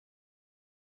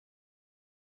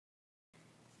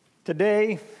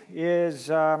Today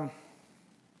is, in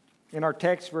our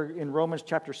text, we're in Romans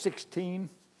chapter 16.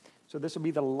 So this will be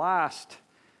the last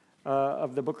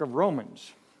of the book of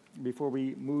Romans before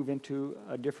we move into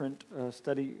a different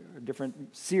study, a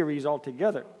different series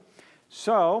altogether.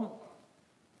 So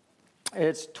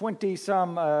it's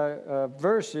 20-some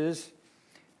verses,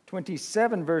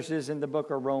 27 verses in the book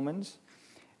of Romans.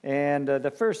 And the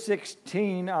first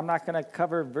 16, I'm not going to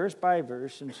cover verse by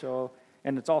verse,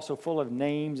 and it's also full of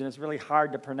names, and it's really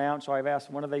hard to pronounce, so I've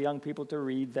asked one of the young people to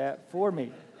read that for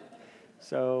me.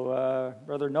 So,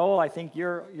 Brother Noel, I think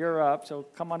you're up, so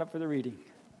come on up for the reading.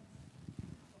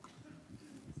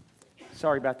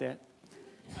 Sorry about that.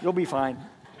 You'll be fine.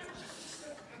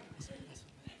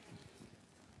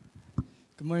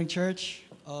 Good morning, church.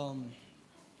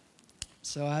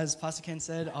 So as Pastor Ken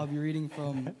said, I'll be reading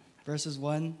from verses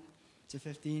 1 to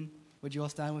 15. Would you all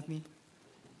stand with me?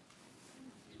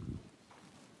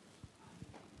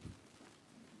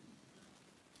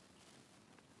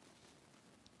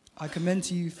 I commend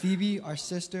to you Phoebe, our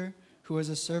sister, who is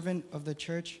a servant of the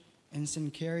church in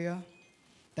Syncytia,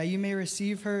 that you may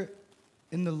receive her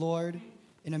in the Lord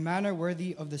in a manner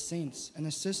worthy of the saints, and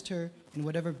assist her in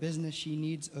whatever business she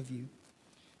needs of you.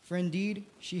 For indeed,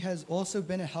 she has also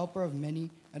been a helper of many,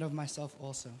 and of myself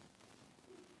also.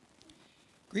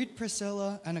 Greet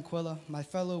Priscilla and Aquila, my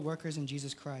fellow workers in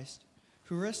Jesus Christ,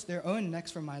 who risked their own necks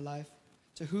for my life,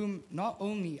 to whom not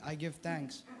only I give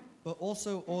thanks, but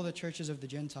also all the churches of the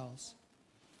Gentiles.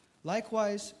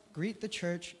 Likewise, greet the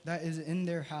church that is in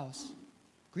their house.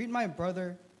 Greet my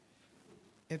brother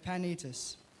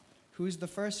Epanetus, who is the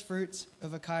first fruits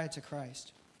of Achaia to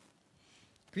Christ.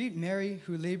 Greet Mary,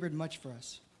 who labored much for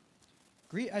us.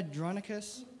 Greet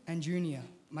Andronicus and Junia,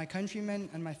 my countrymen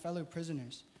and my fellow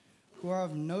prisoners, who are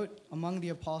of note among the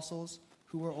apostles,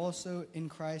 who were also in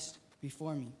Christ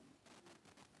before me.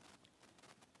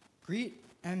 Greet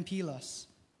Amplias,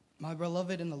 my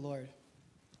beloved in the Lord.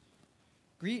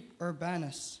 Greet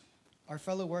Urbanus, our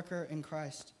fellow worker in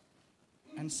Christ,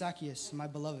 and Zacchaeus, my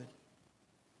beloved.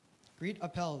 Greet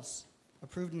Apelles,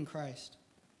 approved in Christ.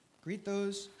 Greet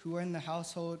those who are in the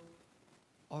household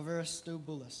of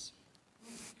Aristobulus.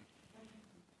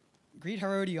 Greet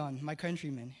Herodion, my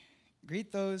countryman.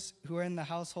 Greet those who are in the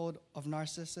household of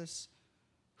Narcissus,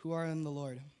 who are in the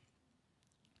Lord.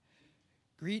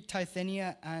 Greet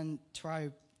Tryphena and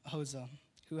Tryphosa,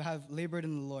 who have labored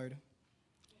in the Lord.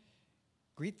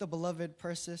 Greet the beloved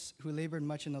Persis, who labored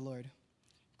much in the Lord.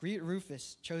 Greet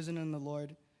Rufus, chosen in the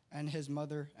Lord, and his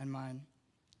mother and mine.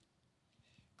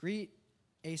 Greet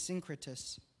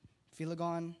Asyncritus,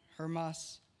 Philegon,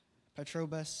 Hermas,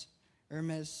 Patrobas,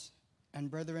 Hermes, and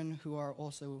brethren who are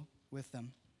also with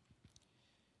them.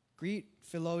 Greet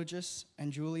Philologus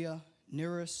and Julia,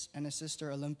 Nereus, and his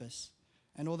sister Olympus,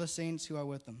 and all the saints who are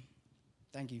with them.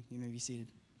 Thank you. You may be seated.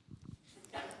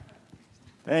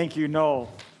 Thank you,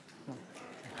 Noel.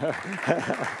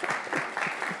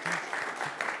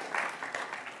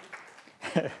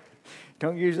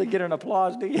 Don't usually get an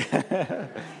applause, do you?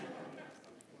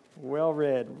 Well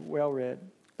read, well read.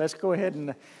 Let's go ahead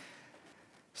and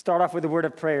start off with a word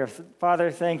of prayer. Father,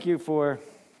 thank you for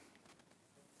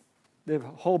the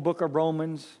whole book of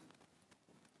Romans.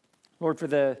 Lord, for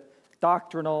the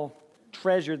doctrinal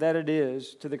treasure that it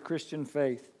is to the Christian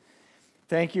faith.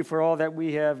 Thank you for all that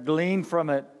we have gleaned from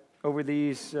it over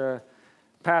these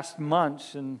past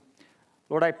months. And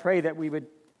Lord, I pray that we would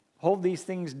hold these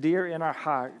things dear in our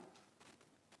heart,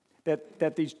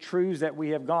 that these truths that we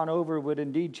have gone over would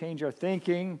indeed change our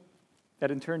thinking,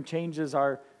 that in turn changes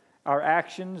our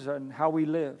actions and how we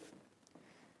live.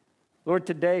 Lord,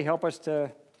 today help us to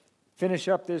finish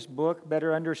up this book,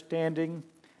 better understanding,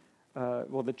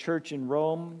 the church in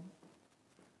Rome,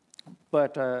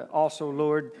 but also,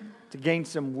 Lord, to gain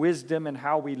some wisdom in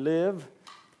how we live,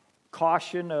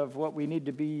 caution of what we need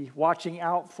to be watching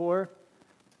out for.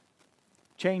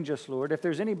 Change us, Lord. If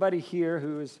there's anybody here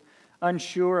who is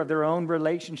unsure of their own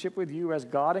relationship with you as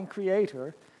God and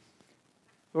Creator,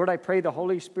 Lord, I pray the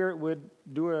Holy Spirit would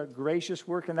do a gracious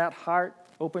work in that heart,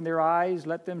 open their eyes,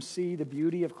 let them see the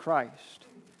beauty of Christ.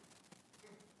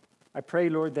 I pray,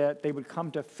 Lord, that they would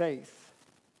come to faith.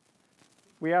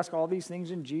 We ask all these things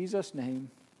in Jesus'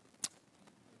 name.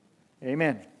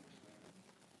 Amen.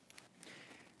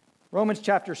 Romans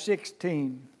chapter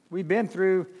 16. We've been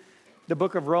through the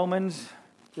book of Romans.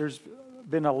 There's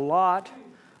been a lot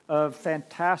of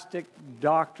fantastic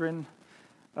doctrine.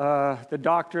 The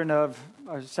doctrine of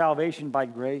salvation by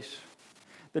grace.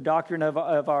 The doctrine of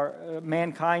our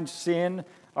mankind's sin,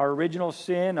 our original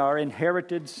sin, our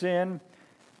inherited sin.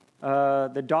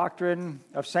 the doctrine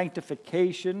of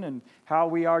sanctification and how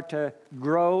we are to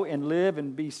grow and live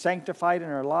and be sanctified in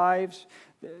our lives,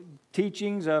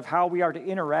 teachings of how we are to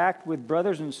interact with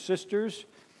brothers and sisters,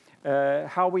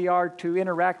 how we are to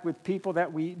interact with people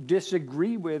that we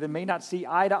disagree with and may not see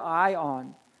eye to eye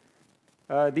on.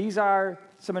 These are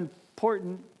some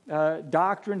important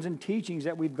doctrines and teachings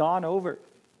that we've gone over.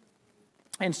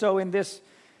 And so in this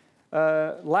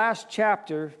last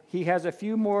chapter, he has a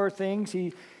few more things.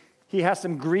 He has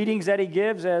some greetings that he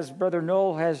gives, as Brother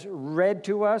Noel has read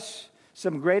to us,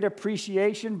 some great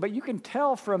appreciation. But you can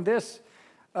tell from this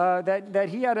that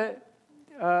he had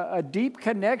a deep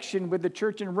connection with the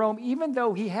church in Rome, even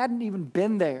though he hadn't even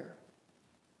been there.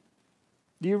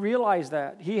 Do you realize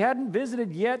that? He hadn't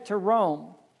visited yet to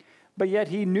Rome, but yet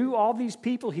he knew all these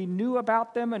people. He knew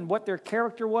about them and what their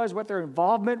character was, what their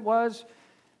involvement was.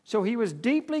 So he was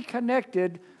deeply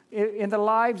connected in the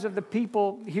lives of the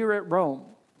people here at Rome.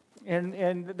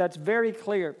 And that's very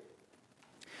clear.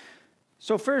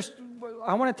 So first,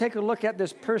 I want to take a look at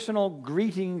this personal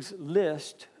greetings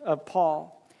list of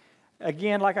Paul.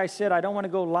 Again, like I said, I don't want to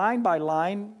go line by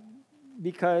line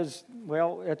because,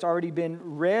 well, it's already been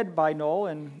read by Noel,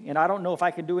 and I don't know if I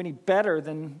can do any better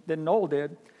than Noel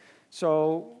did.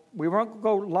 So we won't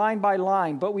go line by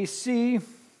line, but we see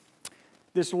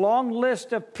this long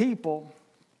list of people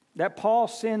that Paul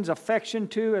sends affection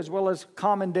to as well as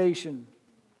commendation.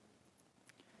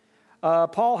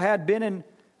 Paul had been in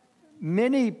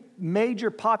many major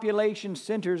population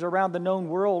centers around the known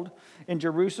world, in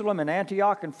Jerusalem and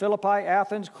Antioch and Philippi,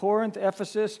 Athens, Corinth,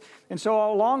 Ephesus. And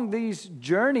so along these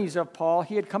journeys of Paul,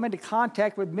 he had come into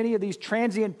contact with many of these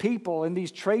transient people and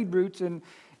these trade routes and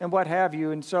what have you.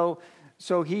 And so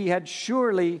he had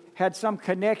surely had some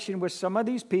connection with some of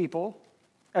these people,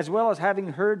 as well as having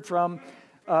heard from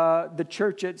the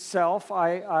church itself,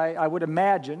 I would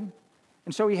imagine.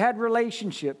 And so he had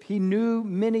relationship. He knew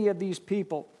many of these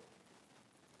people.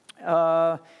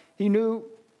 He knew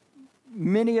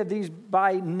many of these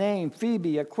by name: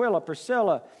 Phoebe, Aquila,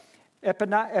 Priscilla,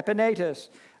 Epaenetus,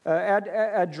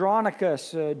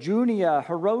 Andronicus, Junia,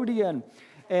 Herodion,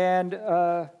 and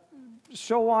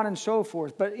so on and so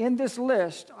forth. But in this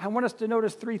list, I want us to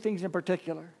notice three things in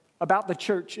particular about the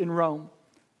church in Rome,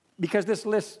 because this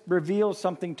list reveals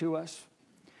something to us.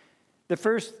 The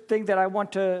first thing that I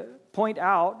want to point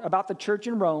out about the church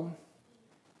in Rome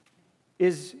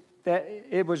is that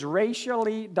it was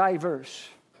racially diverse.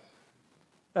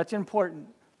 That's important.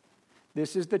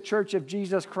 This is the church of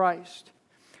Jesus Christ.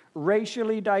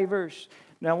 Racially diverse.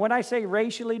 Now, when I say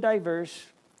racially diverse,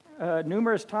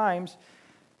 numerous times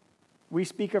we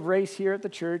speak of race here at the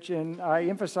church, and I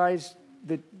emphasize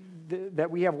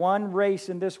that we have one race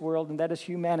in this world, and that is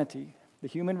humanity, the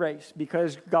human race.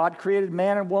 Because God created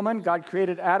man and woman, God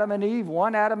created Adam and Eve,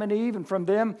 one Adam and Eve, and from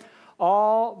them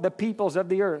all the peoples of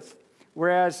the earth.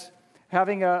 Whereas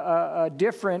having a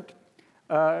different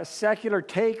secular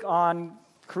take on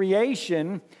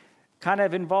creation kind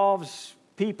of involves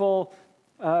people,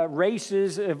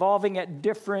 races evolving at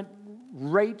different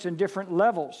rates and different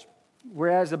levels.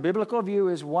 Whereas the biblical view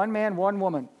is one man, one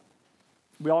woman.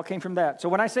 We all came from that. So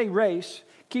when I say race,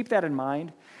 keep that in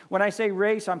mind. When I say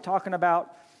race, I'm talking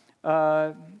about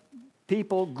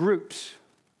people, groups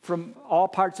from all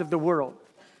parts of the world.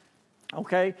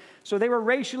 Okay? So they were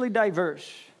racially diverse.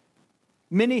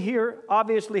 Many here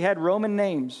obviously had Roman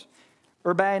names: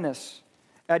 Urbanus,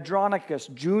 Andronicus,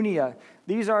 Junia.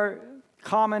 These are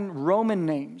common Roman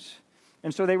names.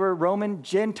 And so they were Roman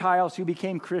Gentiles who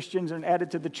became Christians and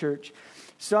added to the church.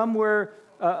 Some were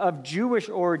of Jewish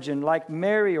origin, like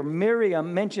Mary or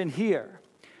Miriam mentioned here.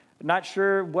 Not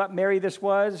sure what Mary this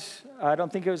was. I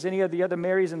don't think it was any of the other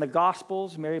Marys in the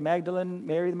Gospels: Mary Magdalene,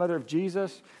 Mary the mother of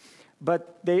Jesus.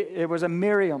 But it was a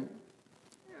Miriam,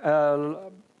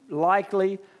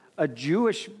 likely a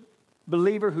Jewish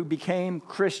believer who became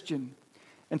Christian.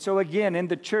 And so again, in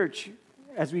the church,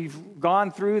 as we've gone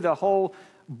through the whole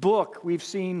book, we've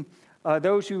seen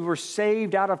those who were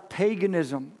saved out of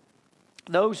paganism,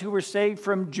 those who were saved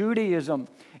from Judaism,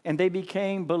 and they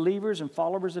became believers and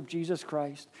followers of Jesus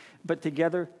Christ. But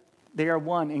together, they are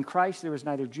one. In Christ, there is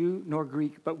neither Jew nor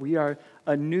Greek, but we are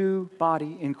a new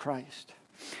body in Christ.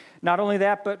 Not only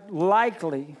that, but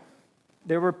likely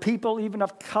there were people even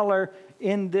of color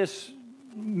in this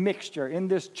mixture, in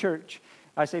this church.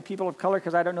 I say people of color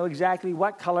because I don't know exactly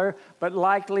what color, but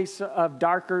likely of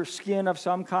darker skin of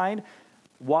some kind.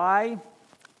 Why?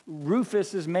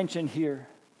 Rufus is mentioned here.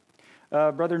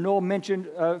 Brother Noel mentioned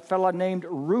a fellow named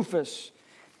Rufus.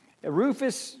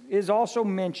 Rufus is also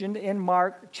mentioned in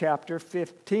Mark chapter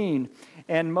 15.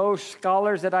 And most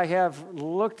scholars that I have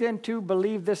looked into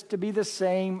believe this to be the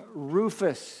same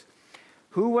Rufus.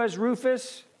 Who was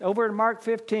Rufus? Over in Mark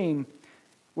 15,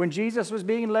 when Jesus was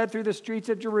being led through the streets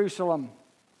of Jerusalem,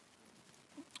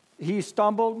 he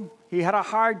stumbled. He had a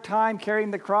hard time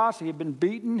carrying the cross. He had been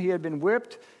beaten. He had been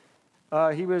whipped.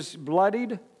 He was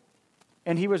bloodied.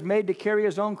 And he was made to carry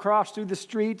his own cross through the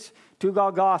streets to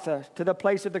Golgotha, to the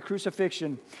place of the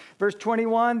crucifixion. Verse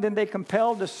 21, then they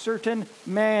compelled a certain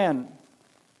man.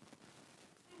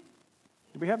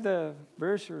 Do we have the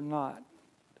verse or not?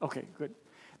 Okay, good.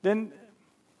 Then,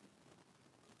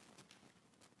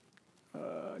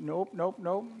 nope.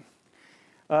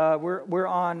 We're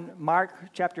on Mark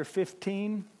chapter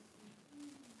 15.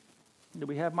 Do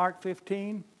we have Mark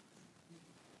 15?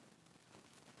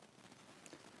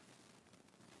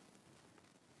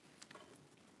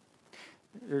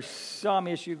 There's some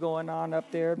issue going on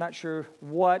up there. I'm not sure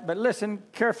what, but listen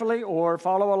carefully or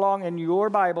follow along in your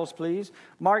Bibles, please.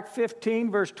 Mark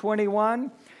 15, verse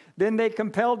 21. Then they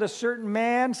compelled a certain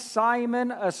man,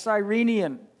 Simon, a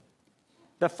Cyrenian,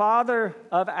 the father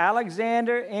of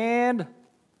Alexander and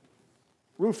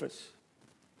Rufus,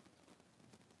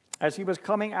 as he was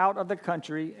coming out of the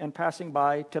country and passing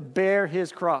by, to bear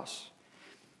his cross.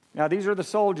 Now, these are the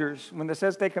soldiers. When it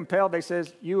says they compelled, they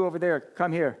says, you over there,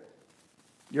 come here.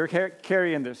 You're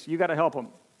carrying this. You got to help him.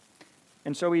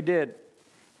 And so he did.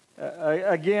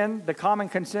 Again, the common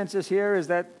consensus here is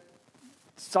that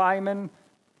Simon,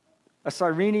 a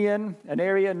Cyrenian, an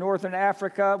area in northern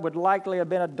Africa, would likely have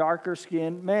been a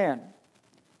darker-skinned man.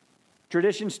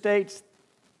 Tradition states,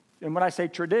 and when I say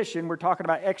tradition, we're talking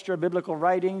about extra-biblical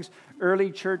writings,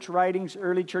 early church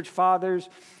fathers.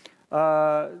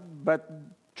 But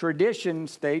tradition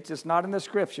states, it's not in the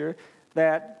Scripture,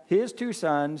 that his two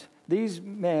sons, these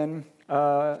men,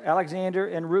 Alexander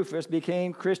and Rufus,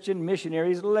 became Christian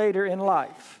missionaries later in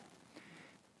life.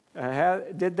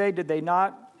 Did they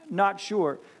not? Not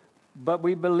sure. But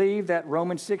we believe that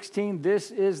Romans 16,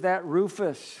 this is that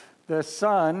Rufus, the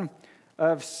son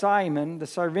of Simon, the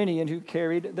Cyrenian, who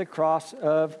carried the cross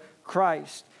of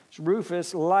Christ.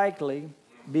 Rufus likely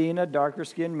being a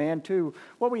darker-skinned man too.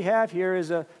 What we have here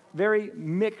is a very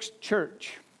mixed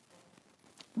church.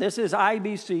 This is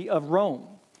IBC of Rome.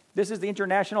 This is the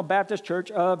International Baptist Church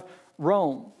of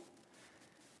Rome.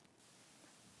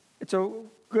 It's a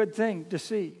good thing to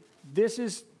see. This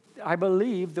is, I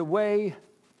believe, the way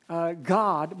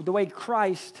God, the way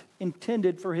Christ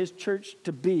intended for his church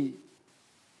to be.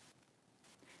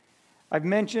 I've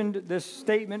mentioned this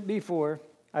statement before.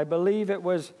 I believe it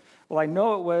was, I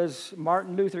know it was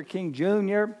Martin Luther King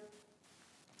Jr.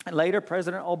 And later,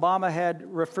 President Obama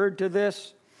had referred to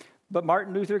this. But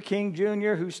Martin Luther King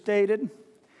Jr., who stated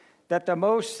that the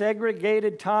most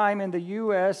segregated time in the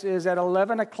U.S. is at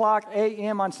 11 o'clock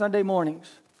a.m. on Sunday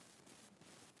mornings.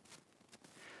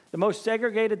 The most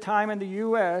segregated time in the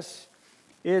U.S.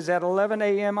 is at 11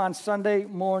 a.m. on Sunday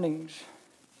mornings.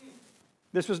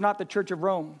 This was not the Church of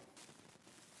Rome.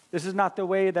 This is not the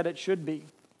way that it should be.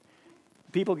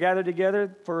 People gather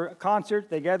together for a concert.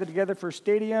 They gather together for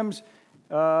stadiums.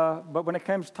 But when it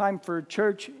comes time for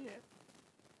church,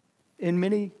 in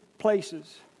many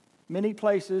places,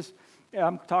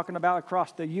 I'm talking about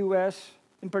across the U.S.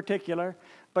 in particular,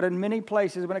 but in many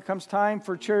places, when it comes time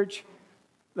for church,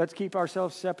 let's keep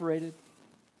ourselves separated.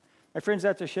 My friends,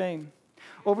 that's a shame.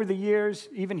 Over the years,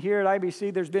 even here at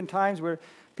IBC, there's been times where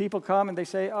people come and they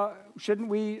say, shouldn't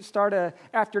we start an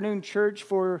afternoon church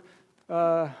for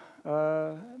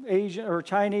Asian or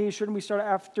Chinese? Shouldn't we start an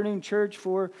afternoon church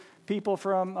for people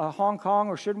from Hong Kong,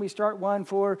 or shouldn't we start one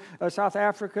for South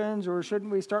Africans, or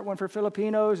shouldn't we start one for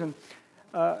Filipinos? And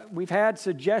we've had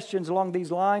suggestions along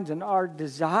these lines, and our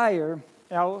desire,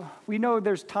 now we know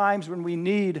there's times when we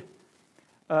need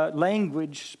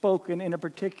language spoken in a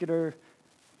particular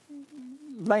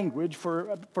language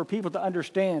for people to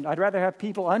understand. I'd rather have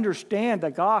people understand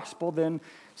the gospel than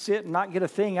sit and not get a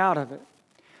thing out of it.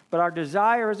 But our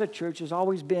desire as a church has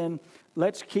always been,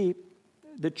 let's keep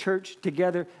the church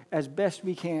together as best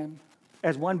we can,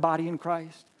 as one body in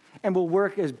Christ. And we'll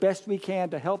work as best we can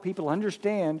to help people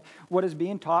understand what is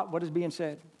being taught, what is being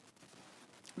said.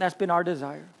 That's been our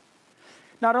desire.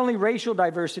 Not only racial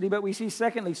diversity, but we see,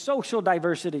 secondly, social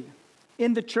diversity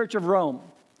in the Church of Rome.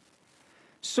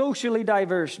 Socially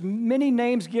diverse. Many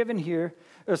names given here.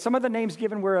 Some of the names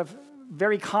given were of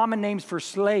very common names for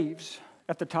slaves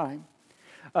at the time.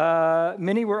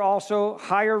 Many were also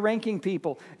higher-ranking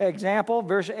people. Example,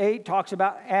 verse 8 talks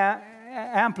about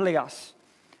Amplias.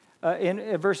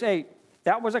 In verse 8,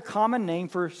 that was a common name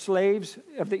for slaves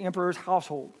of the emperor's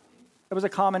household. It was a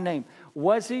common name.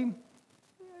 Was he?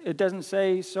 It doesn't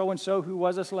say so-and-so who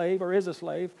was a slave or is a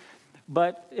slave,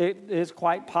 but it is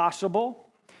quite possible.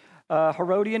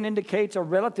 Herodian indicates a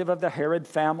relative of the Herod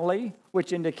family,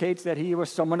 which indicates that he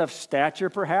was someone of stature,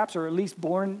 perhaps, or at least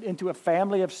born into a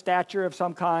family of stature of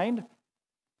some kind.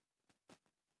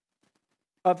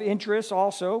 Of interest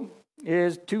also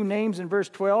is two names in verse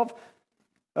 12,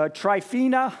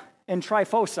 Tryphena and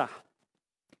Tryphosa.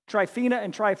 Tryphena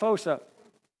and Tryphosa.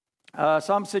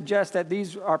 Some suggest that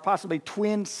these are possibly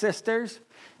twin sisters.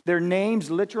 Their names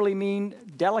literally mean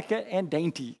delicate and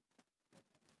dainty.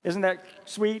 Isn't that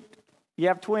sweet? You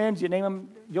have twins, you name them,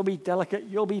 you'll be delicate,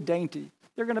 you'll be dainty.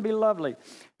 They're going to be lovely.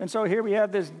 And so here we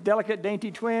have this delicate, dainty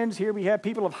twins. Here we have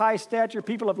people of high stature,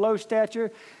 people of low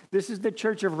stature. This is the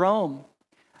Church of Rome,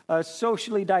 a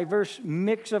socially diverse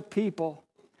mix of people.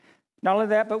 Not only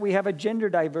that, but we have a gender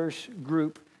diverse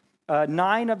group.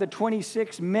 9 of the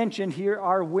 26 mentioned here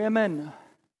are women.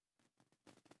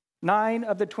 9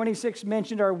 of the 26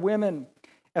 mentioned are women.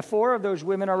 4 of those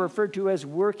women are referred to as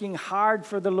working hard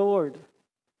for the Lord.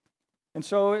 And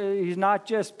so he's not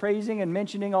just praising and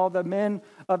mentioning all the men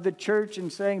of the church and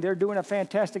saying they're doing a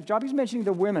fantastic job. He's mentioning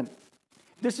the women.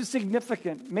 This is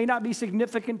significant. It may not be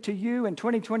significant to you in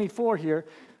 2024 here,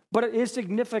 but it is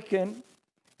significant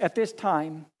at this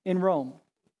time in Rome.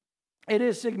 It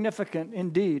is significant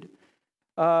indeed.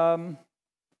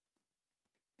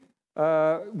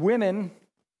 Women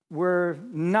were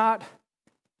not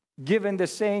given the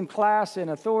same class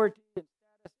and authority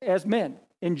as men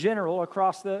in general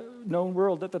across the known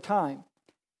world at the time.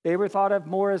 They were thought of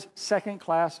more as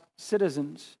second-class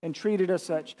citizens and treated as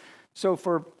such. So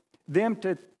for them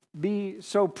to be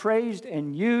so praised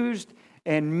and used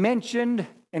and mentioned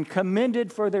and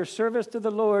commended for their service to the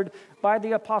Lord by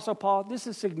the Apostle Paul, this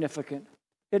is significant.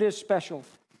 It is special.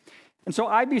 And so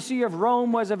IBC of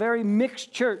Rome was a very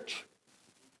mixed church.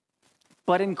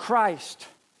 But in Christ,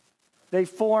 they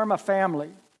form a family.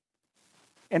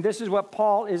 And this is what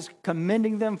Paul is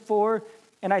commending them for.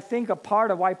 And I think a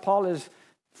part of why Paul is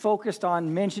focused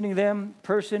on mentioning them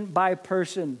person by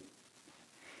person.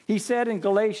 He said in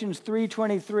Galatians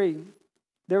 3:23,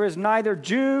 there is neither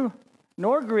Jew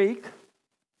nor Greek.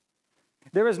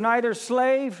 There is neither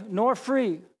slave nor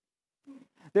free.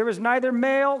 There is neither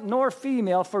male nor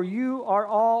female, for you are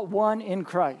all one in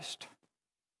Christ.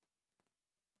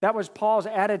 That was Paul's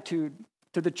attitude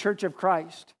to the church of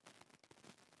Christ.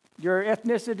 Your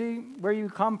ethnicity, where you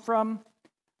come from,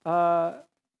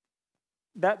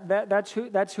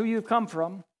 that's who you've come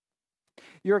from.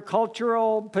 Your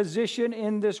cultural position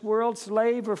in this world,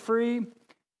 slave or free,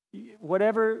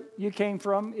 whatever you came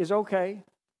from is okay.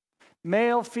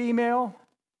 Male, female,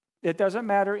 it doesn't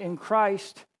matter. In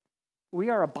Christ,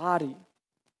 we are a body.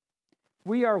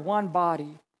 We are one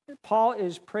body. Paul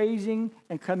is praising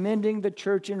and commending the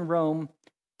church in Rome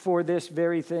for this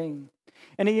very thing.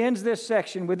 And he ends this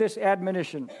section with this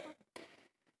admonition.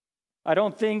 I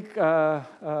don't think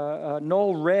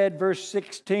Noel read verse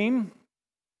 16.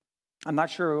 I'm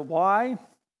not sure why.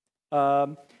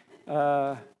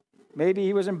 Maybe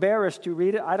he was embarrassed to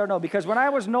read it. I don't know. Because when I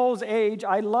was Noel's age,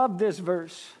 I loved this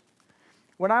verse.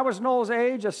 When I was Noel's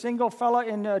age, a single fella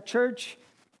in a church,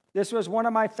 this was one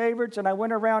of my favorites, and I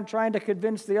went around trying to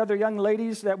convince the other young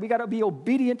ladies that we got to be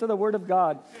obedient to the Word of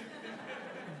God.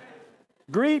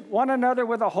 Greet one another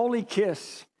with a holy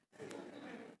kiss.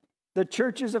 The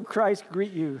churches of Christ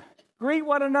greet you. Greet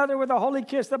one another with a holy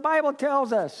kiss. The Bible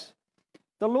tells us,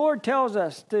 the Lord tells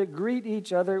us to greet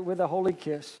each other with a holy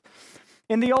kiss.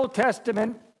 In the Old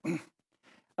Testament,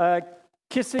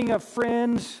 kissing of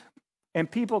friends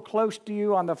and people close to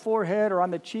you on the forehead or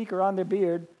on the cheek or on the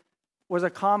beard was a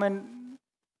common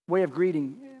way of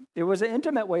greeting. It was an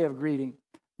intimate way of greeting,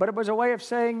 but it was a way of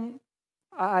saying,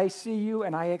 I see you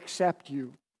and I accept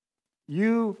you.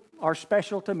 You are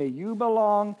special to me. You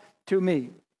belong to me.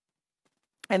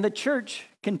 And the church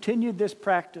continued this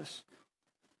practice.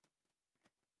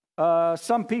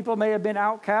 Some people may have been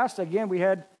outcast. Again, we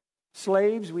had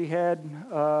slaves. We had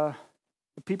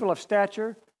people of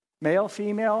stature, male,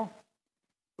 female.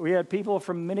 We had people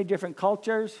from many different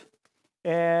cultures.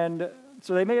 And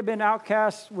so they may have been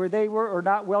outcasts where they were or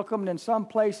not welcomed in some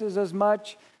places as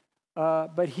much.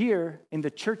 But here in the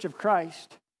church of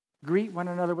Christ, greet one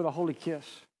another with a holy kiss.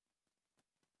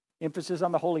 Emphasis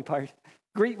on the holy part.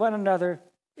 Greet one another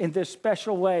in this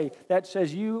special way that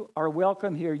says you are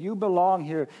welcome here. You belong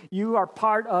here. You are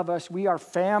part of us. We are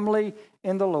family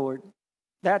in the Lord.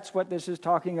 That's what this is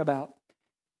talking about.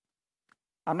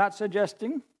 I'm not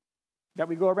suggesting that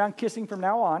we go around kissing from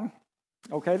now on.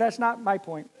 Okay, that's not my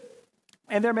point.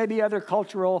 And there may be other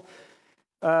cultural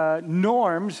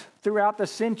norms throughout the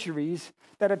centuries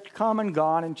that have come and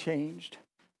gone and changed.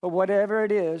 But whatever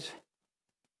it is,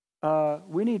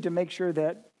 we need to make sure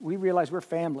that we realize we're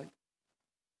family.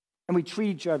 and we treat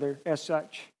each other as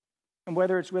such. And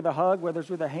whether it's with a hug, whether it's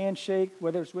with a handshake,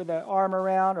 whether it's with an arm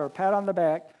around or a pat on the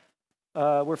back,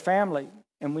 we're family,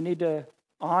 and we need to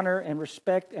honor and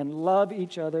respect and love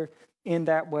each other in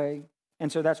that way. And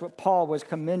so that's what Paul was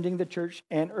commending the church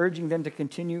and urging them to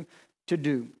continue to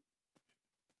do.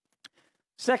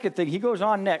 Second thing, he goes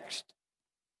on next.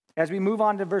 As we move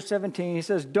on to verse 17, he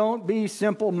says, don't be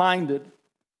simple-minded.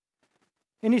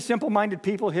 Any simple-minded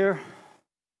people here?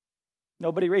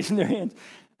 Nobody raising their hands?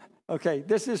 Okay,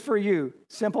 this is for you,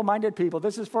 simple-minded people.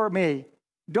 This is for me.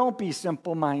 Don't be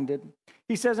simple-minded.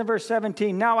 He says in verse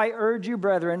 17, now I urge you,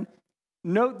 brethren,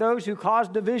 note those who cause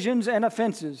divisions and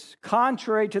offenses,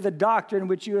 contrary to the doctrine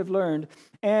which you have learned,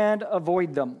 and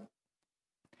avoid them.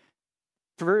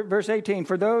 Verse 18,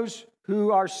 for those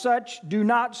who are such do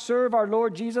not serve our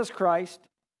Lord Jesus Christ,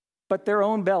 but their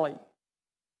own belly,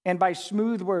 and by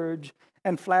smooth words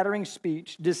and flattering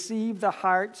speech deceive the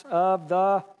hearts of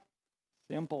the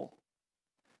simple.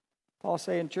 Paul's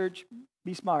saying, church,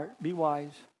 be smart, be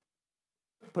wise.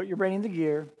 Put your brain into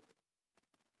gear.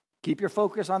 Keep your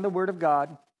focus on the Word of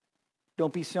God.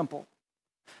 Don't be simple.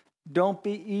 Don't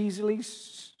be easily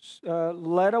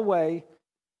led away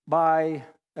by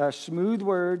smooth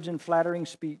words and flattering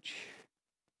speech.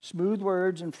 Smooth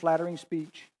words and flattering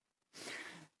speech.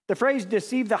 The phrase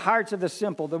deceive the hearts of the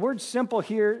simple. The word simple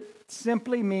here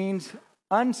simply means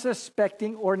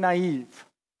unsuspecting or naive.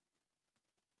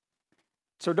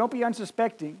 So don't be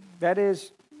unsuspecting. That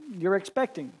is, you're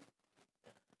expecting.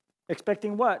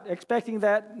 Expecting what? Expecting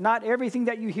that not everything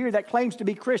that you hear that claims to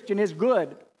be Christian is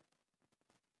good.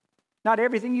 Not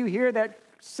everything you hear that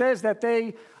says that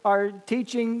they are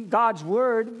teaching God's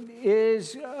word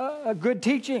is a good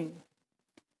teaching.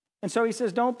 And so he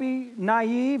says, don't be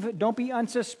naive, don't be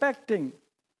unsuspecting.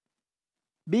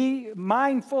 Be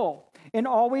mindful and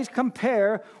always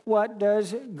compare what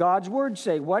does God's word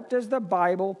say. What does the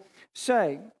Bible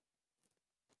say?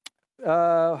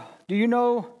 Do you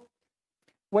know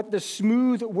what the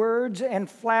smooth words and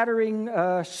flattering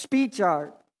speech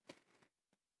are?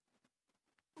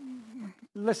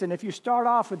 Listen, if you start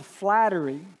off with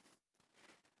flattery,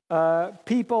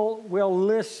 people will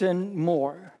listen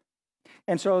more.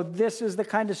 And so this is the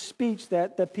kind of speech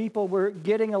that the people were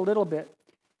getting a little bit.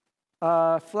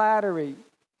 Flattery.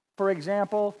 For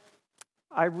example,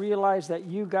 I realize that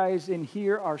you guys in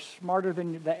here are smarter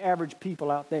than the average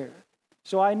people out there.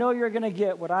 So I know you're going to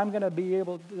get what I'm going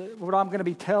to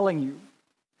be telling you.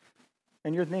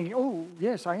 And you're thinking, oh,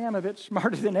 yes, I am a bit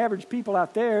smarter than average people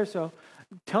out there. So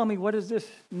tell me, what is this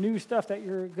new stuff that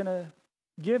you're going to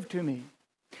give to me?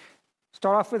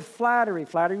 Start off with flattery.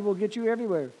 Flattery will get you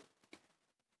everywhere.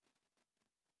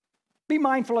 Be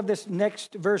mindful of this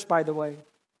next verse, by the way.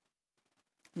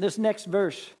 This next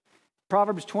verse,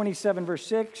 Proverbs 27, verse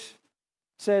 6,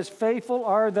 says, faithful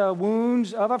are the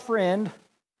wounds of a friend,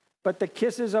 but the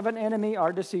kisses of an enemy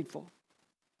are deceitful.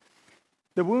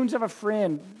 The wounds of a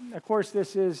friend, of course,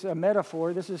 this is a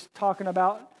metaphor. This is talking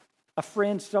about a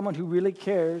friend, someone who really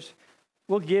cares,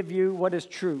 will give you what is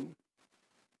true.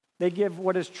 They give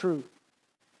what is true.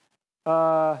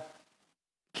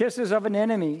 Kisses of an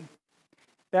enemy,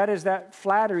 that is that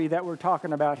flattery that we're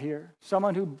talking about here.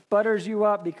 Someone who butters you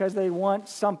up because they want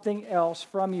something else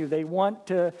from you. They want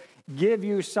to give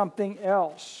you something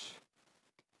else.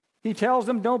 He tells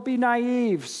them, don't be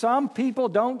naive. Some people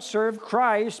don't serve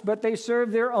Christ, but they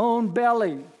serve their own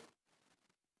belly.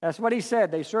 That's what he said.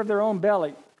 They serve their own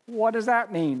belly. What does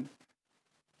that mean?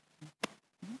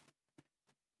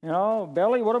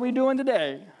 Belly, what are we doing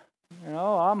today?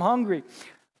 I'm hungry.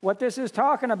 What this is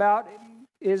talking about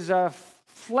is a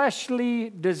fleshly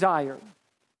desire.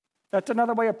 That's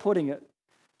another way of putting it.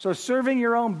 So serving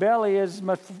your own belly is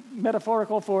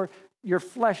metaphorical for your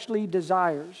fleshly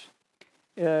desires.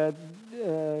 The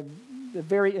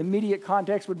very immediate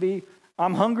context would be,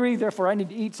 I'm hungry, therefore I need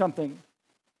to eat something.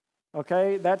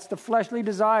 Okay, that's the fleshly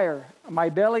desire. My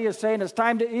belly is saying it's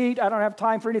time to eat. I don't have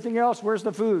time for anything else. Where's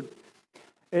the food?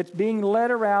 It's being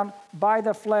led around by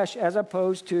the flesh as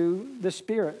opposed to the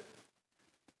spirit.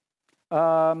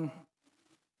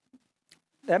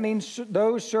 That means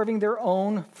those serving their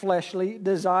own fleshly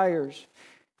desires.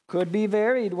 Could be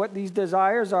varied what these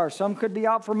desires are. Some could be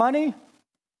out for money.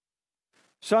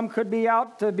 Some could be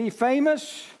out to be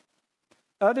famous.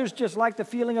 Others just like the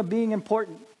feeling of being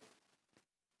important.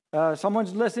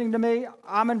 Someone's listening to me.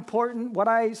 I'm important. What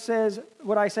I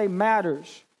say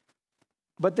matters.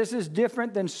 But this is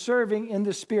different than serving in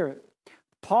the Spirit.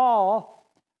 Paul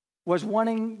was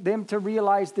wanting them to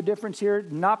realize the difference here,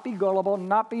 not be gullible,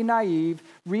 not be naive,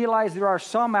 realize there are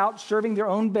some out serving their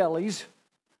own bellies,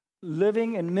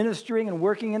 living and ministering and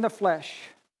working in the flesh.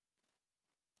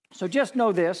 So just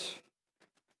know this.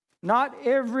 Not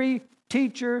every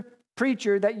teacher,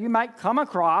 preacher that you might come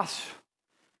across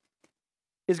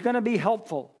is going to be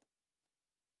helpful.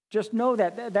 Just know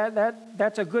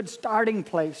that's a good starting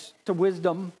place to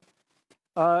wisdom.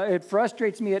 It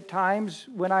frustrates me at times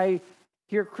when I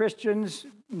hear Christians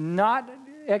not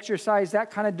exercise that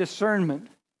kind of discernment,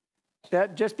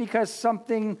 that just because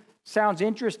something sounds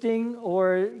interesting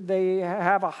or they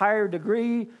have a higher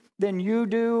degree than you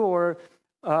do, or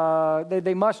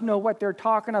they must know what they're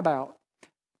talking about.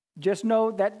 Just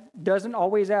know that doesn't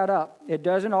always add up. It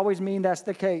doesn't always mean that's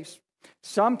the case.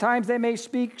 Sometimes they may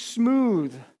speak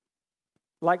smooth,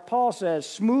 like Paul says,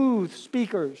 smooth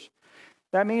speakers.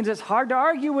 That means it's hard to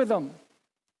argue with them.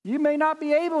 You may not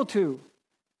be able to.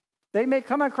 They may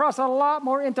come across a lot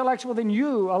more intellectual than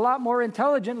you, a lot more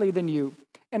intelligently than you.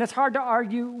 And it's hard to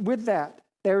argue with that.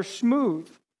 They're smooth.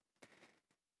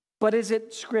 But is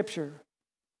it Scripture?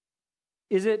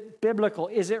 Is it biblical?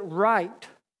 Is it right?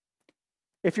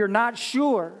 If you're not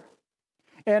sure,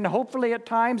 and hopefully at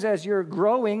times as you're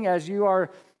growing, as you are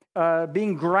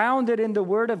being grounded in the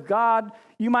Word of God,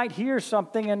 you might hear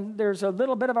something and there's a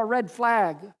little bit of a red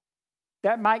flag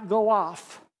that might go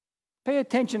off. Pay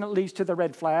attention at least to the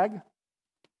red flag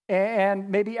and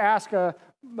maybe ask a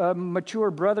mature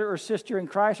brother or sister in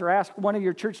Christ, or ask one of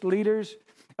your church leaders,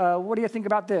 what do you think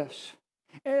about this?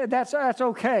 That's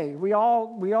okay. We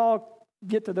all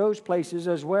get to those places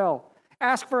as well.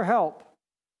 Ask for help.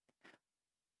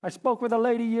 I spoke with a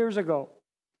lady years ago,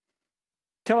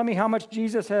 telling me how much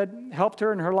Jesus had helped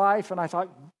her in her life, and I thought,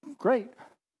 great.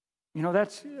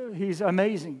 He's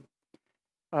amazing.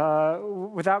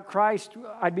 Without Christ,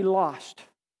 I'd be lost.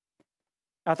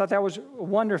 I thought that was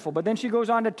wonderful. But then she goes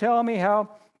on to tell me how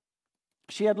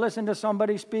she had listened to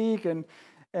somebody speak,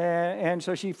 and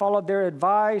so she followed their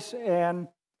advice, and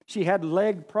she had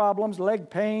leg problems,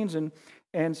 leg pains,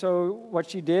 and so what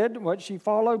she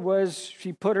followed was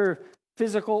she put her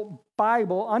physical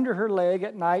Bible under her leg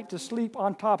at night to sleep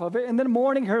on top of it, and in the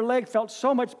morning her leg felt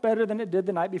so much better than it did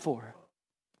the night before.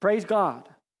 Praise God.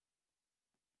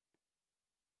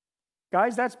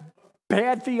 Guys, that's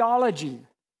bad theology.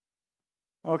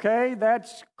 Okay?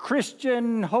 That's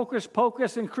Christian hocus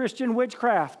pocus and Christian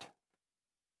witchcraft.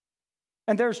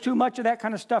 And there's too much of that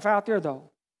kind of stuff out there, though.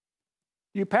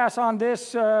 You pass on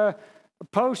this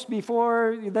post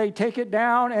before they take it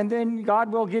down, and then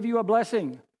God will give you a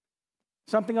blessing.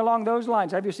 Something along those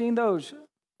lines. Have you seen those?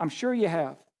 I'm sure you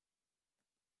have.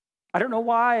 I don't know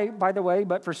why, by the way,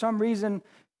 but for some reason,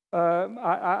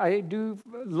 I do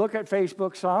look at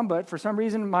Facebook some, but for some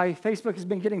reason my Facebook has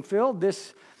been getting filled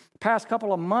this past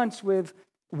couple of months with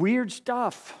weird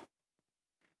stuff.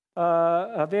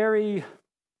 A very,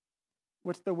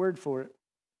 what's the word for it?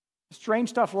 Strange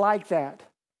stuff like that.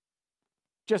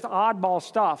 Just oddball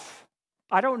stuff.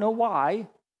 I don't know why.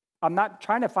 I'm not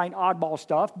trying to find oddball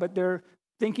stuff, but they're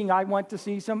thinking I want to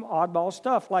see some oddball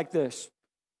stuff like this.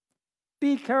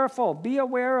 Be careful. Be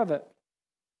aware of it.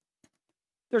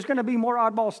 There's going to be more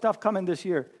oddball stuff coming this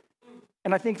year.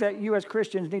 And I think that you as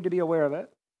Christians need to be aware of it.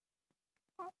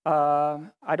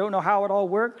 I don't know how it all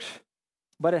works,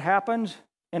 but it happens,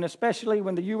 and especially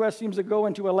when the U.S. seems to go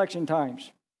into election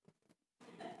times.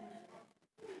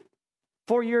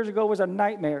 4 years ago was a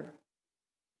nightmare.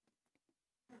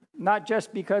 Not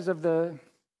just because of the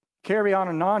carry-on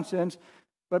and nonsense,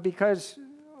 but because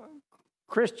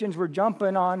Christians were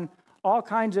jumping on all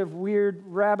kinds of weird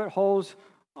rabbit holes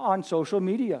on social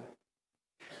media.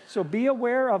 So be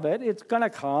aware of it. It's going to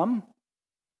come.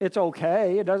 It's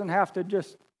okay. It doesn't have to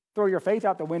just throw your faith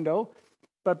out the window.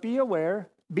 But be aware,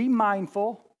 be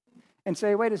mindful, and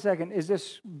say, wait a second, is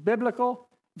this biblical?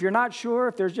 If you're not sure,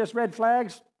 if there's just red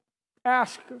flags,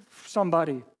 ask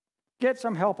somebody. Get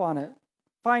some help on it.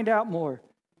 Find out more.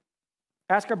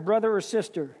 Ask a brother or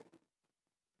sister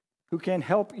who can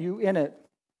help you in it.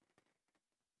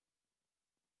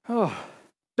 Oh,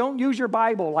 don't use your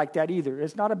Bible like that either.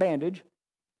 It's not a bandage.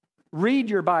 Read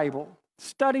your Bible.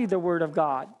 Study the Word of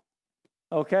God.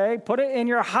 Okay? Put it in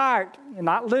your heart,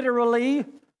 not literally,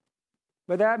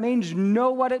 but that means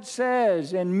know what it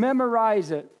says and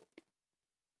memorize it.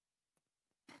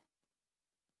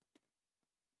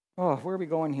 Oh, where are we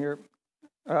going here?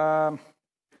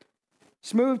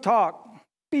 Smooth talk.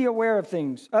 Be aware of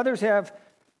things. Others have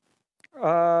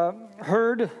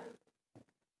heard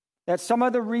that some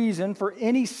of the reason for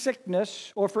any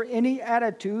sickness or for any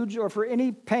attitudes or for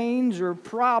any pains or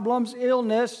problems,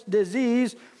 illness,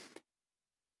 disease,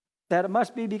 that it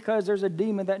must be because there's a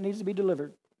demon that needs to be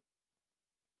delivered.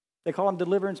 They call them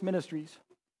deliverance ministries.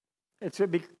 It's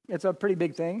a pretty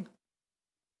big thing.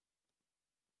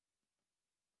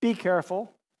 Be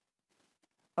careful.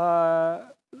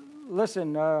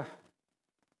 listen, I've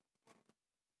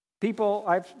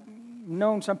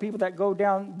known some people that go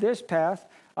down this path.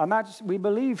 We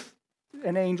believe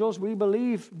in angels, we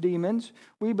believe demons,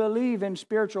 we believe in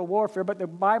spiritual warfare, but the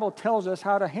Bible tells us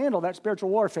how to handle that spiritual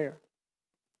warfare.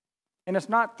 And it's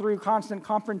not through constant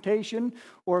confrontation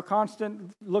or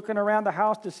constant looking around the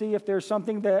house to see if there's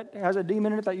something that has a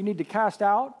demon in it that you need to cast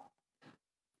out.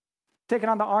 Taking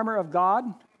on the armor of God,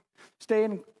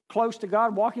 staying close to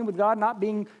God, walking with God, not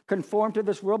being conformed to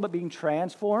this world, but being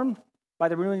transformed by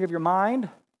the renewing of your mind.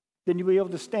 Then you'll be able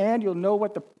to stand. You'll know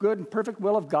what the good and perfect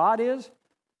will of God is.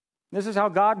 This is how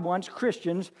God wants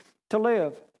Christians to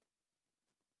live.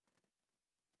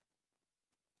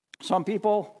 Some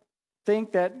people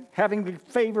think that having the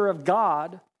favor of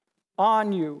God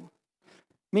on you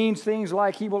means things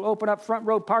like He will open up front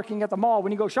row parking at the mall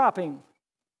when you go shopping,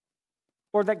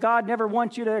 or that God never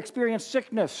wants you to experience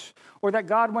sickness, or that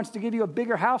God wants to give you a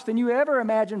bigger house than you ever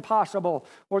imagined possible,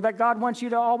 or that God wants you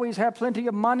to always have plenty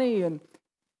of money. And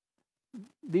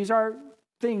these are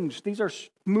things, these are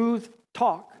smooth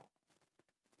talk,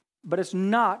 but it's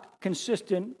not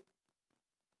consistent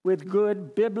with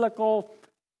good biblical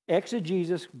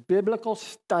exegesis, biblical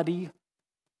study.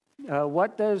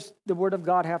 What does the Word of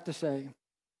God have to say?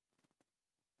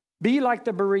 Be like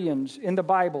the Bereans in the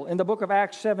Bible, in the book of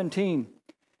Acts 17.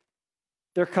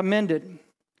 They're commended.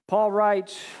 Paul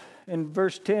writes in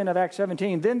verse 10 of Acts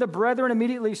 17, "Then the brethren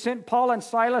immediately sent Paul and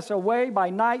Silas away by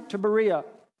night to Berea.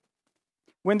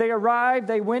 When they arrived,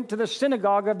 they went to the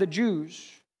synagogue of the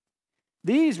Jews.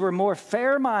 These were more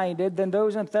fair-minded than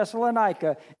those in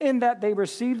Thessalonica, in that they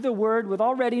received the word with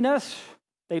all readiness.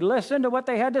 They listened to what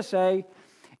they had to say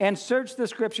and searched the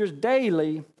Scriptures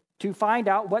daily to find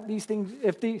out what these things,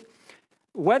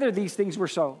 whether these things were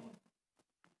so."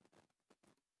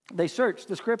 They searched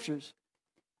the Scriptures.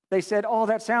 They said, "Oh,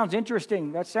 that sounds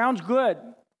interesting. That sounds good."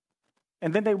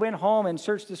 And then they went home and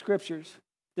searched the Scriptures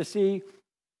to see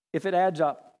if it adds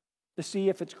up, to see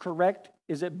if it's correct.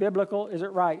 Is it biblical? Is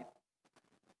it right?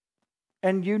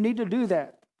 And you need to do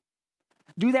that.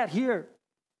 Do that here.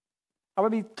 I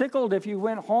would be tickled if you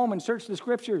went home and searched the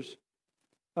Scriptures.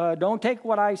 Don't take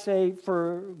what I say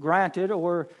for granted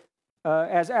or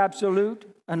as absolute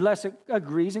unless it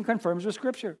agrees and confirms with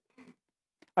Scripture.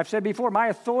 I've said before, my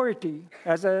authority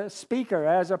as a speaker,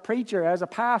 as a preacher, as a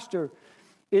pastor,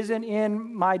 isn't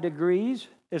in my degrees.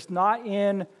 It's not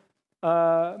in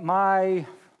my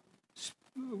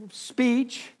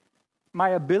speech, my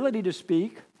ability to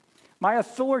speak. My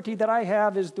authority that I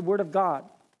have is the Word of God.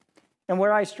 And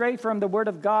where I stray from the Word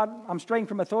of God, I'm straying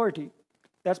from authority.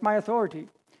 That's my authority.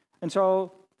 And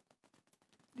so,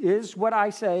 is what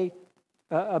I say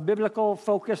a biblical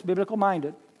focus, biblical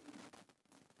minded?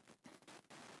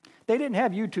 They didn't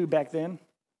have YouTube back then.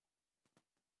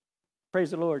 Praise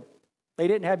the Lord. They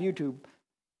didn't have YouTube.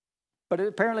 But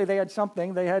apparently they had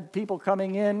something. They had people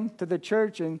coming in to the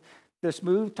church, and the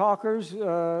smooth talkers,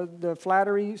 the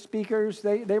flattery speakers,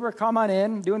 they were coming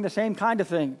in doing the same kind of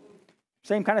thing.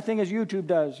 Same kind of thing as YouTube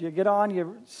does. You get on,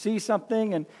 you see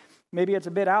something, and maybe it's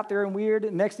a bit out there and weird.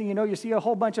 And next thing you know, you see a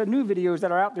whole bunch of new videos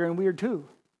that are out there and weird too.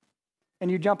 And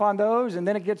you jump on those, and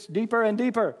then it gets deeper and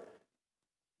deeper.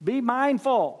 Be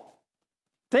mindful.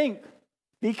 Think.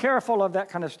 Be careful of that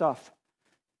kind of stuff.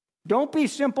 Don't be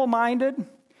simple-minded,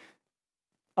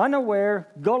 unaware,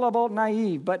 gullible,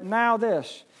 naive. But now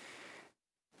this.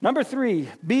 Number 3,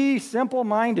 be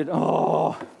simple-minded.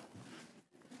 Oh.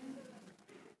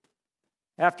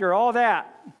 After all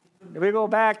that, we go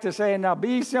back to saying, now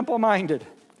be simple-minded.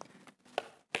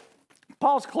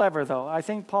 Paul's clever, though. I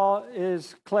think Paul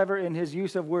is clever in his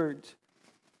use of words.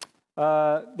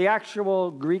 The actual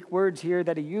Greek words here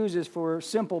that he uses for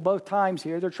simple both times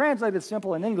here, they're translated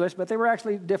simple in English, but they were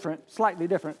actually different, slightly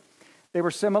different. They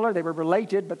were similar, they were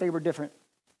related, but they were different.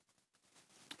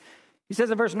 He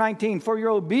says in verse 19, "For your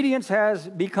obedience has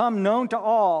become known to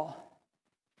all."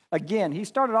 Again, he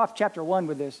started off chapter 1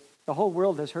 with this. The whole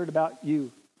world has heard about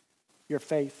you, your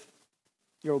faith,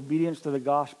 your obedience to the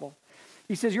gospel.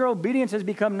 He says, "Your obedience has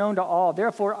become known to all.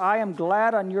 Therefore, I am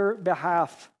glad on your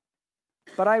behalf.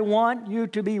 But I want you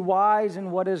to be wise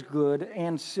in what is good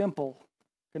and simple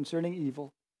concerning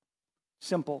evil."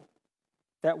 Simple.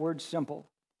 That word simple.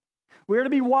 We are to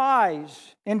be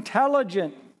wise,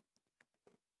 intelligent.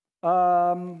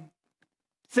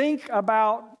 Think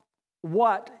about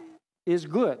what is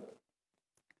good.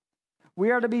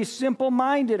 We are to be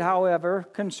simple-minded, however,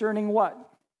 concerning what?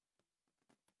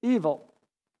 Evil.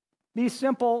 Be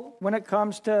simple when it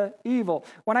comes to evil.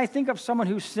 When I think of someone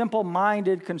who's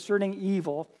simple-minded concerning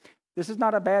evil, this is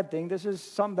not a bad thing. This is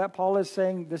something that Paul is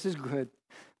saying, this is good.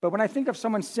 But when I think of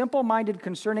someone simple-minded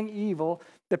concerning evil,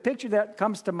 the picture that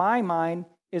comes to my mind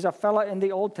is a fella in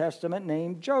the Old Testament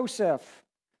named Joseph.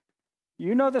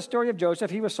 You know the story of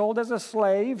Joseph. He was sold as a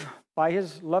slave by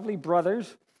his lovely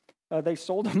brothers. They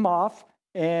sold him off,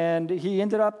 and he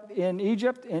ended up in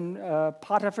Egypt in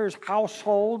Potiphar's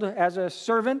household as a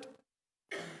servant.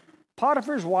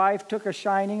 Potiphar's wife took a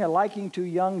liking to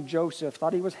young Joseph,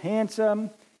 thought he was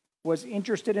handsome, was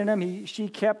interested in him. She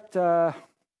kept, coming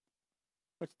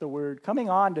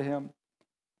on to him.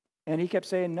 And he kept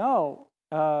saying, no,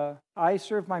 I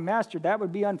serve my master. That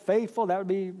would be unfaithful. That would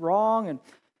be wrong. And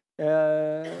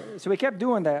so he kept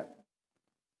doing that.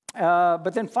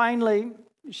 But then finally,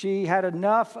 she had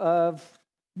enough of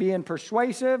being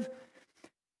persuasive,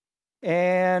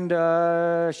 and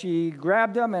she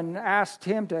grabbed him and asked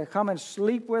him to come and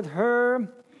sleep with her.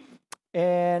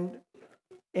 And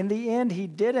in the end, he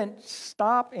didn't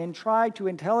stop and try to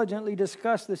intelligently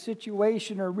discuss the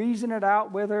situation or reason it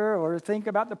out with her or think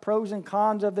about the pros and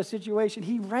cons of the situation.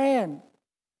 He ran.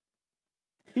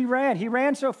 He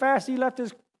ran so fast he left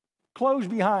his clothes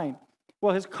behind.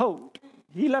 Well, his coat.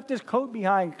 He left his coat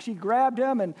behind. She grabbed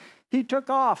him and he took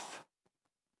off.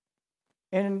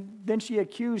 And then she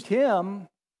accused him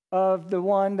of the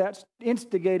one that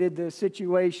instigated the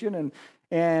situation.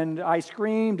 And I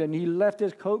screamed, and he left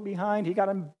his coat behind. He got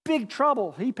in big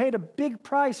trouble. He paid a big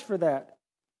price for that,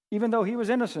 even though he was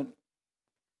innocent.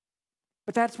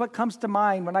 But that's what comes to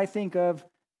mind when I think of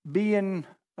being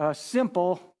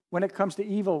simple when it comes to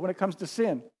evil, when it comes to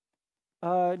sin.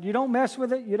 You don't mess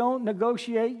with it. You don't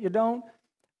negotiate. You don't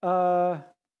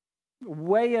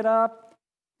weigh it up.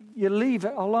 You leave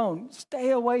it alone. Stay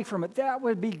away from it. That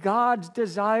would be God's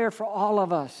desire for all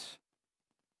of us.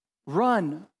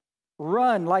 Run.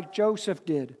 Run like Joseph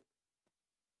did.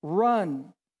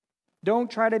 Run. Don't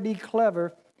try to be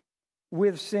clever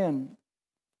with sin.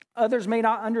 Others may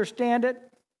not understand it,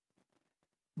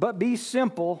 but be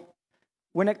simple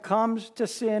when it comes to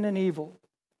sin and evil.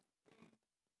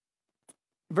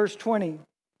 Verse 20.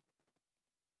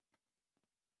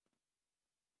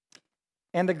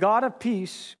 And the God of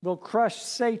peace will crush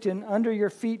Satan under your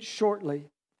feet shortly.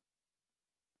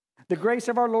 The grace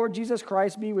of our Lord Jesus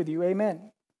Christ be with you.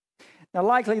 Amen. Now,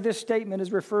 likely this statement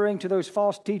is referring to those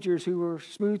false teachers who were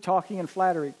smooth-talking and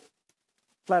flattering.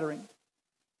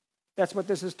 That's what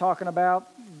this is talking about.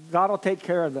 God will take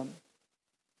care of them.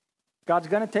 God's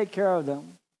going to take care of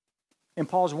them. And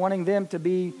Paul's wanting them to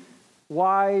be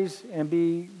wise and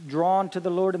be drawn to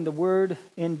the Lord and the Word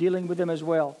in dealing with them as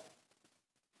well.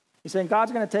 He's saying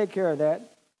God's going to take care of that.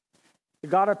 The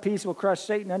God of peace will crush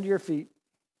Satan under your feet.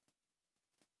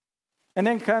 And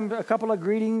then come a couple of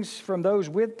greetings from those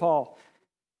with Paul.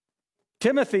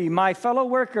 Timothy, my fellow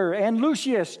worker, and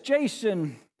Lucius,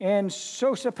 Jason, and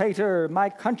Sosipater,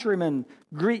 my countrymen,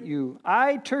 greet you.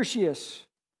 I, Tertius,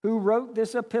 who wrote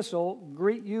this epistle,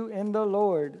 greet you in the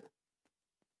Lord.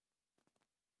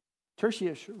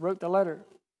 Tertius wrote the letter.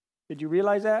 Did you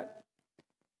realize that?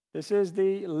 This is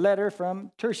the letter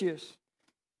from Tertius.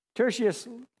 Tertius,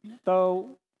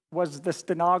 though, was the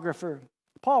stenographer.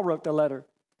 Paul wrote the letter.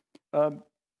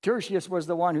 Tertius was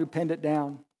the one who penned it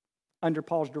down under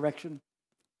Paul's direction.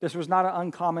 This was not an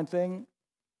uncommon thing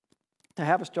to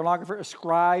have a stenographer, a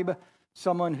scribe,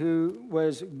 someone who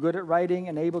was good at writing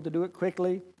and able to do it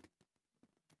quickly,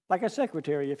 like a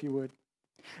secretary, if you would.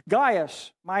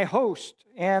 Gaius, my host,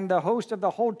 and the host of the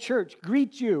whole church,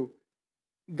 greet you.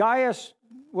 Gaius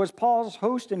was Paul's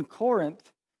host in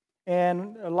Corinth,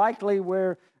 and likely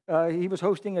where he was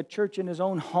hosting a church in his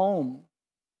own home.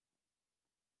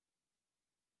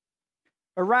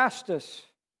 Erastus,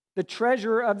 the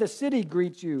treasurer of the city,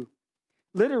 greets you.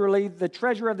 Literally, the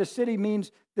treasurer of the city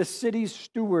means the city's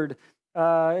steward.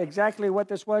 Exactly what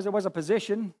this was, it was a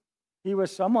position. He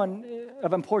was someone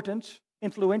of importance,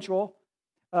 influential,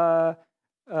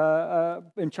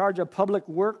 in charge of public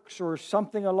works or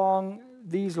something along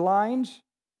these lines.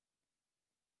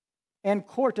 And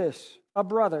Quartus, a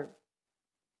brother.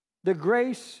 The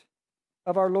grace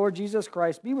of our Lord Jesus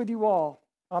Christ be with you all.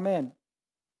 Amen.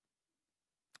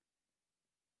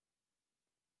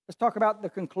 Let's talk about the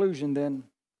conclusion then.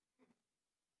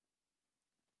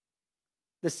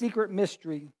 The secret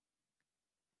mystery,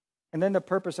 and then the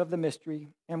purpose of the mystery,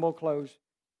 and we'll close.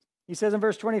 He says in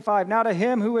verse 25, now to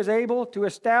him who is able to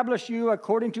establish you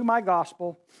according to my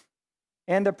gospel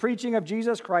and the preaching of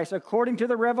Jesus Christ, according to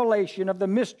the revelation of the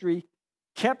mystery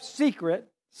kept secret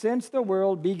since the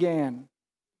world began.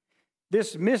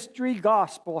 This mystery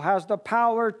gospel has the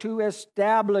power to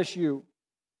establish you.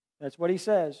 That's what he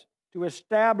says, to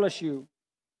establish you.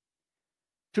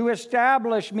 To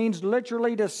establish means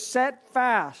literally to set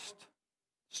fast,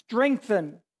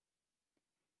 strengthen,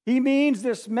 He means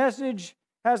this message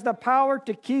has the power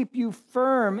to keep you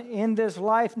firm in this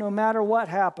life no matter what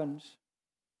happens.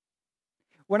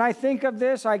 When I think of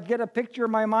this, I get a picture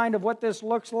in my mind of what this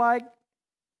looks like.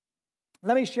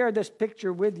 Let me share this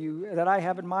picture with you that I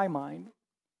have in my mind.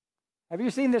 Have you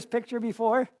seen this picture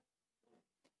before?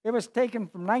 It was taken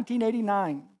from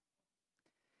 1989.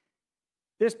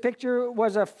 This picture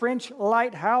was a French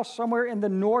lighthouse somewhere in the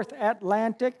North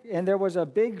Atlantic, and there was a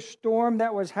big storm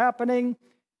that was happening.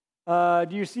 Do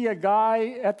you see a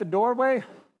guy at the doorway?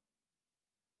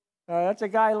 That's a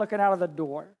guy looking out of the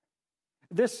door.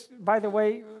 This, by the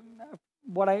way,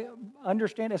 what I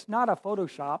understand, it's not a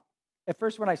Photoshop. At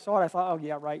first when I saw it, I thought, oh,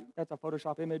 yeah, right, that's a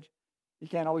Photoshop image. You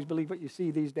can't always believe what you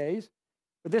see these days.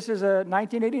 But this is a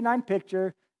 1989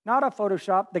 picture, not a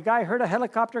Photoshop. The guy heard a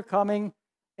helicopter coming,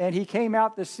 and he came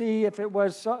out to see if it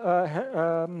was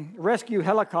a rescue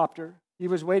helicopter. He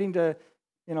was waiting to,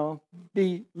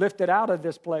 be lifted out of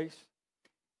this place.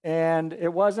 And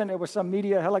it wasn't. It was some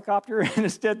media helicopter, and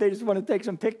instead they just wanted to take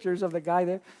some pictures of the guy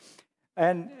there.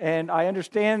 And I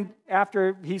understand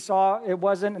after he saw it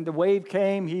wasn't, and the wave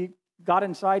came, he got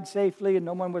inside safely, and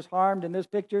no one was harmed in this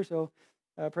picture, so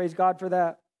praise God for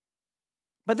that.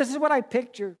 But this is what I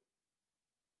picture.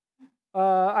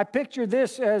 I picture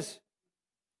this as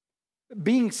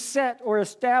being set or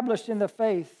established in the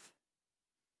faith.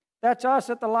 That's us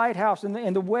at the lighthouse,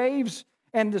 and the waves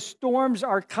and the storms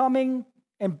are coming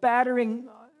and battering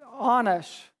on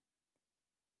us.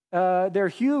 They're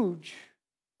huge,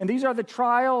 and these are the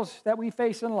trials that we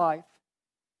face in life.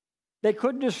 They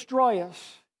could destroy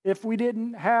us if we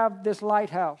didn't have this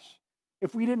lighthouse,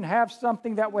 if we didn't have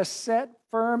something that was set,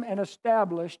 firm, and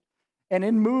established and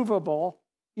immovable,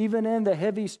 even in the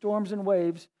heavy storms and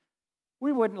waves.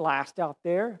 We wouldn't last out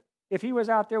there. If he was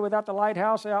out there without the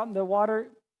lighthouse out in the water,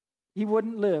 he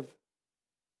wouldn't live.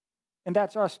 And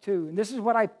that's us too. And this is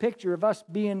what I picture of us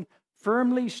being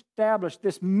firmly established,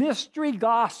 this mystery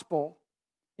gospel.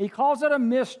 He calls it a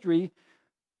mystery,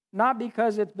 not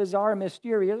because it's bizarre and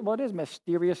mysterious. Well, it is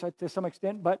mysterious to some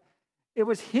extent, but it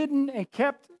was hidden and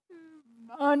kept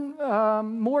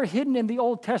more hidden in the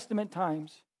Old Testament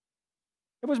times.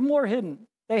 It was more hidden.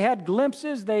 They had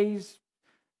glimpses.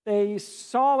 They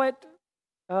saw it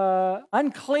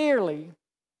unclearly.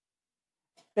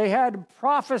 They had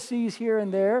prophecies here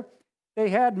and there. They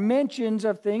had mentions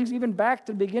of things, even back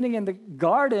to the beginning in the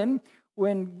garden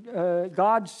when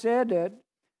God said that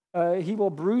he will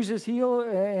bruise his heel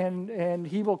and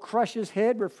he will crush his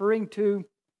head, referring to,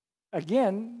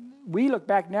 again, we look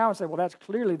back now and say, well, that's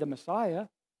clearly the Messiah.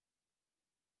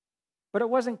 But it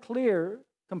wasn't clear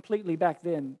completely back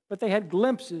then. But they had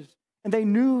glimpses, and they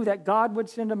knew that God would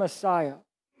send a Messiah.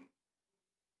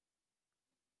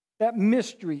 That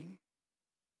mystery.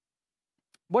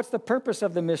 What's the purpose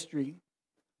of the mystery?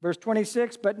 Verse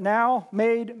 26, but now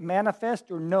made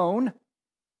manifest or known,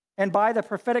 and by the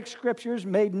prophetic scriptures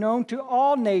made known to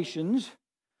all nations,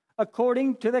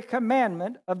 according to the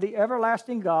commandment of the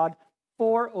everlasting God,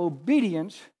 for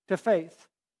obedience to faith.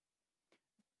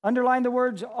 Underline the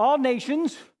words, all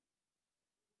nations,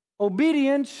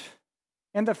 obedience,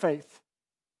 and the faith.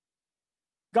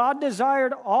 God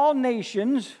desired all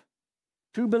nations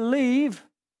to believe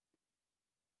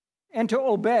and to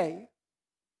obey.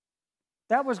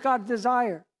 That was God's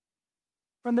desire.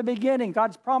 From the beginning,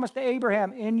 God's promise to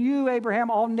Abraham, in you,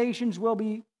 Abraham, all nations will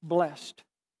be blessed.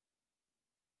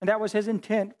 And that was his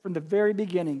intent from the very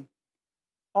beginning.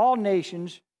 All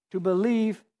nations to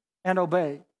believe and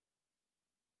obey.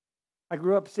 I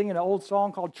grew up singing an old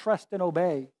song called Trust and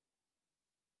Obey.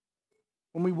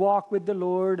 When we walk with the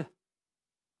Lord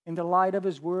in the light of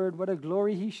his word, what a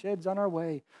glory he sheds on our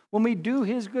way. When we do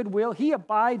his good will, he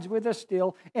abides with us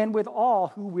still and with all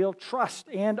who will trust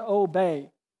and obey.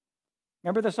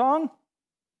 Remember the song?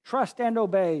 Trust and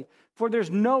obey. For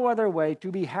there's no other way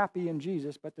to be happy in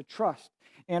Jesus but to trust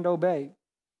and obey.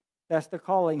 That's the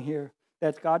calling here.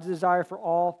 That's God's desire for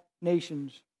all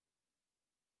nations.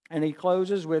 And he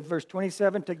closes with verse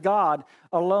 27, to God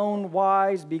alone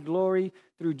wise be glory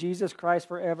through Jesus Christ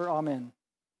forever. Amen.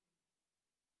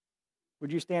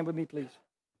 Would you stand with me, please?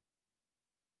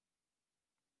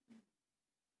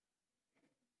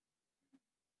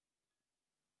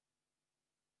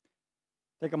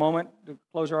 Take a moment to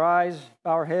close our eyes,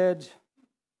 bow our heads.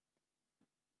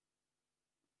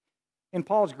 In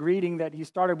Paul's greeting that he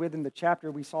started with in the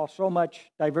chapter, we saw so much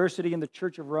diversity in the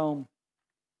Church of Rome.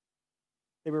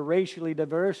 They were racially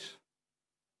diverse,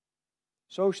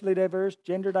 socially diverse,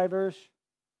 gender diverse.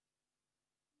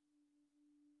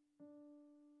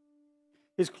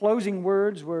 His closing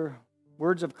words were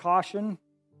words of caution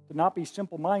to not be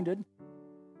simple-minded.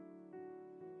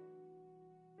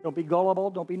 Don't be gullible.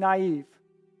 Don't be naive,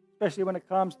 especially when it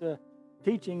comes to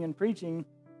teaching and preaching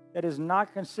that is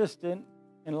not consistent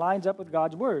and lines up with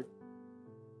God's word.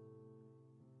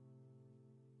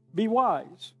 Be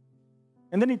wise.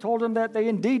 And then he told them that they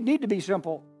indeed need to be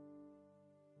simple.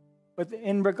 But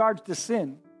in regards to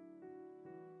sin,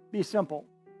 be simple.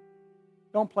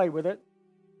 Don't play with it.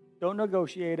 Don't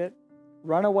negotiate it.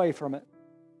 Run away from it.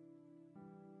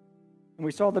 And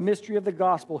we saw the mystery of the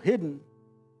gospel hidden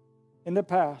in the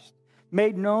past,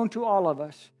 made known to all of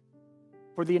us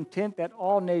for the intent that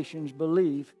all nations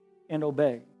believe and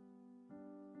obey.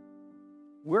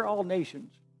 We're all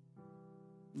nations.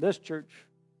 This church,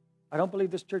 I don't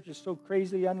believe this church is so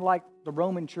crazy unlike the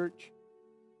Roman church.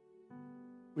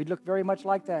 We look very much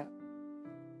like that.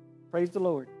 Praise the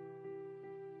Lord.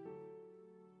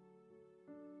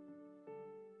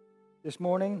 This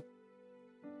morning,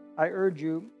 I urge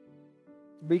you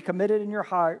to be committed in your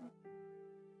heart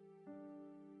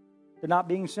to not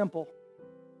being simple,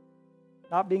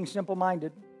 not being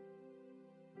simple-minded.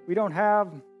 We don't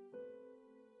have,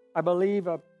 I believe,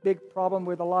 a big problem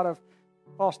with a lot of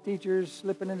false teachers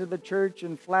slipping into the church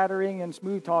and flattering and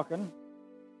smooth talking.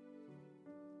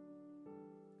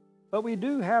 But we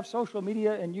do have social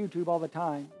media and YouTube all the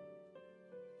time.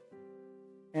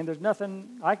 And there's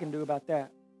nothing I can do about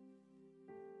that.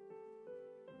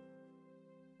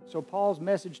 So Paul's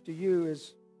message to you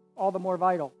is all the more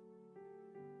vital.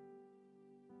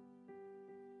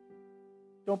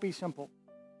 Don't be simple.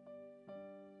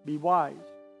 Be wise.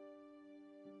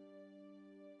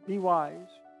 Be wise.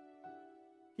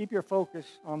 Keep your focus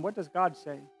on what does God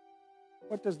say?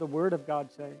 What does the Word of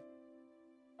God say?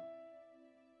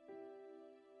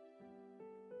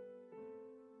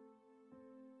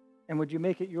 And would you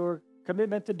make it your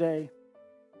commitment today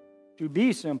to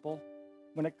be simple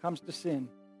when it comes to sin?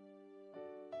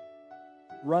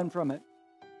 Run from it.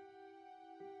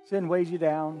 Sin weighs you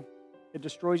down. It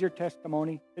destroys your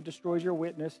testimony. It destroys your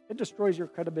witness. It destroys your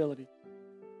credibility.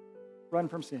 Run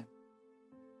from sin.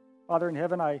 Father in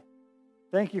heaven, I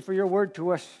thank you for your word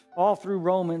to us all through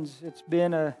Romans. It's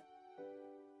been a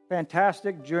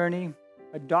fantastic journey,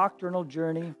 a doctrinal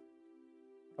journey,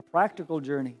 a practical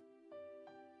journey.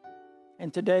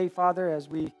 And today, Father, as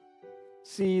we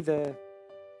see the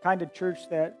kind of church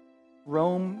that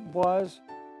Rome was,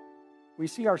 we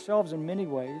see ourselves in many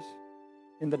ways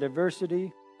in the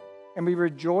diversity, and we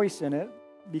rejoice in it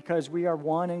because we are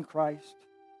one in Christ.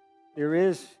 There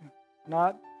is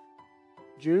not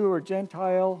Jew or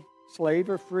Gentile, slave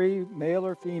or free, male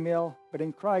or female, but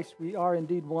in Christ we are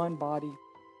indeed one body.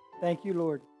 Thank you,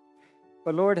 Lord.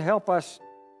 But Lord, help us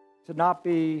to not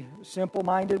be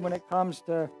simple-minded when it comes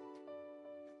to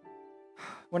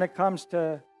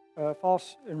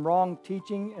false and wrong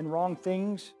teaching and wrong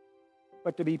things,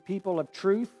 but to be people of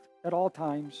truth at all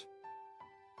times.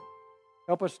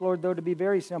 Help us, Lord, though, to be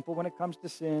very simple when it comes to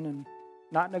sin and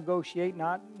not negotiate,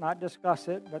 not discuss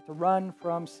it, but to run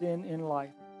from sin in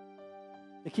life.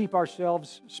 To keep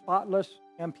ourselves spotless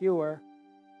and pure,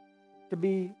 to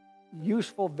be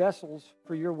useful vessels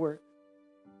for your work.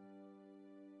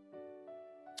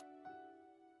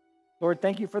 Lord,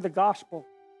 thank you for the gospel,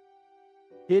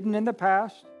 hidden in the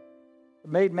past,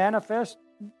 made manifest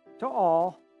to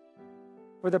all,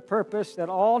 for the purpose that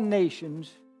all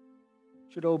nations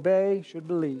should obey, should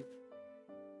believe.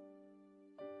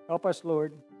 Help us,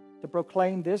 Lord, to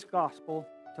proclaim this gospel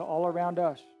to all around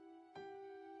us.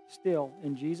 Still,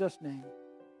 in Jesus' name,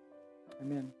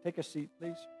 amen. Take a seat,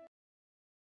 please.